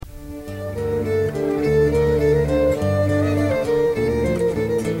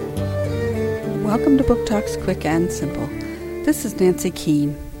Book Talks Quick and Simple. This is Nancy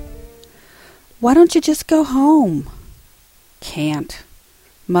Keene. Why don't you just go home? Can't.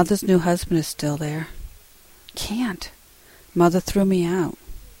 Mother's new husband is still there. Can't. Mother threw me out.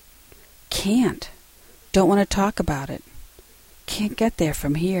 Can't. Don't want to talk about it. Can't get there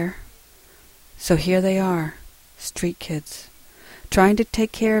from here. So here they are, street kids, trying to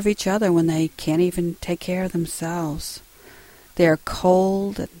take care of each other when they can't even take care of themselves. They are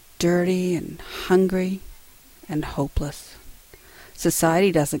cold and dirty and hungry and hopeless.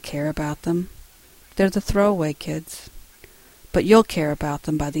 Society doesn't care about them. They're the throwaway kids. But you'll care about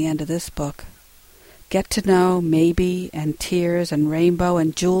them by the end of this book. Get to know Maybe and Tears and Rainbow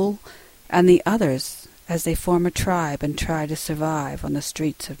and Jewel and the others as they form a tribe and try to survive on the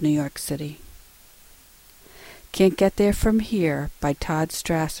streets of New York City. Can't Get There From Here by Todd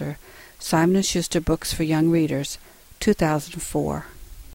Strasser, Simon & Schuster Books for Young Readers, 2004.